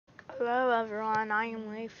Hello everyone, I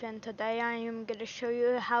am Leaf and today I am going to show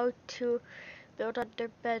you how to build under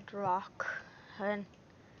bedrock and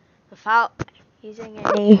without using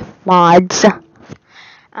any mods.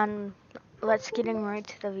 And let's get right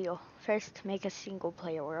to the video. First, make a single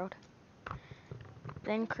player world.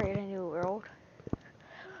 Then create a new world.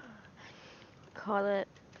 Call it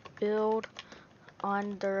build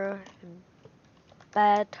under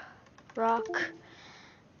bedrock.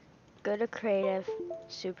 Go to creative,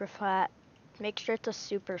 super flat. Make sure it's a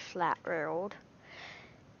super flat world,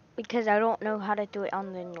 because I don't know how to do it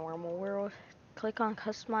on the normal world. Click on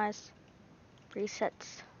customize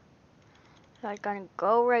presets. So I'm gonna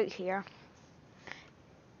go right here,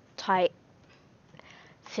 type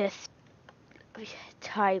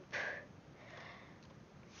type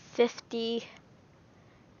 50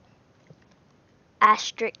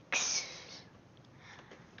 asterisk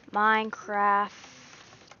Minecraft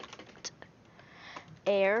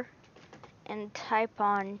air and type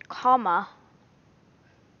on comma.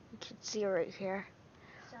 You can see right here,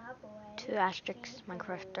 2 asterisks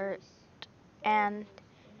Minecraft dirt, and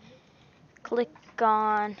click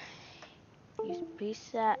on use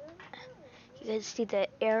preset. You can see the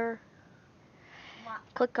error.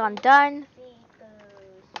 Click on done,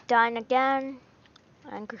 done again,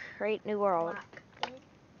 and create new world.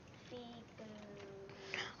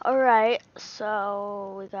 Alright,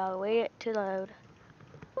 so we gotta wait it to load.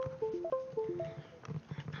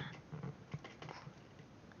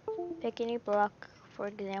 Pick any block. For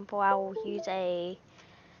example, I will use a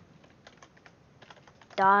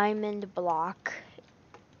diamond block.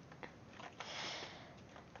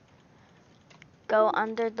 Go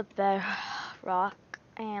under the bedrock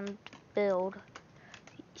and build.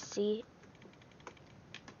 See?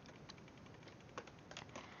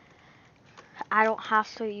 I don't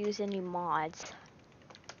have to use any mods.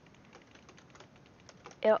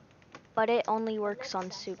 But it only works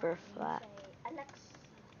on super flat.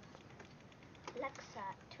 Alexa,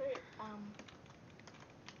 turn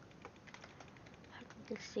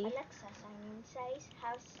You see? Alexa, Simon says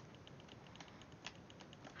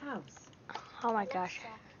house. Oh my Alexa, gosh.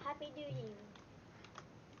 Happy New Year.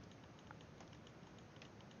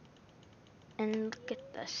 And look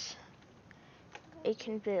at this. It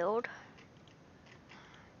can build.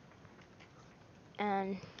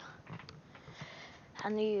 And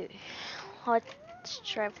let's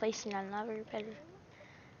try placing another better.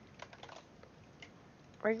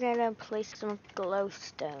 We're gonna place some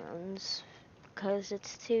glowstones because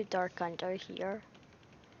it's too dark under here.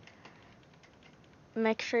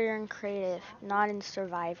 Make sure you're in creative, not in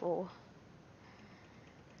survival.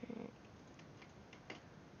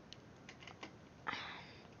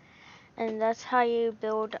 And that's how you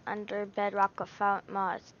build under bedrock without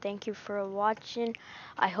mods. Thank you for watching.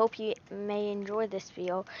 I hope you may enjoy this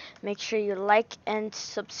video. Make sure you like and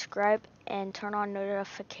subscribe and turn on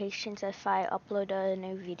notifications if I upload a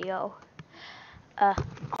new video.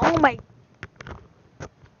 Oh my.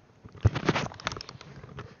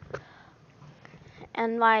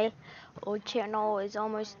 And my old channel is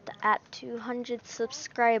almost at 200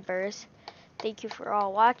 subscribers. Thank you for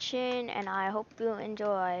all watching, and I hope you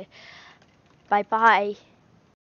enjoy. Bye bye.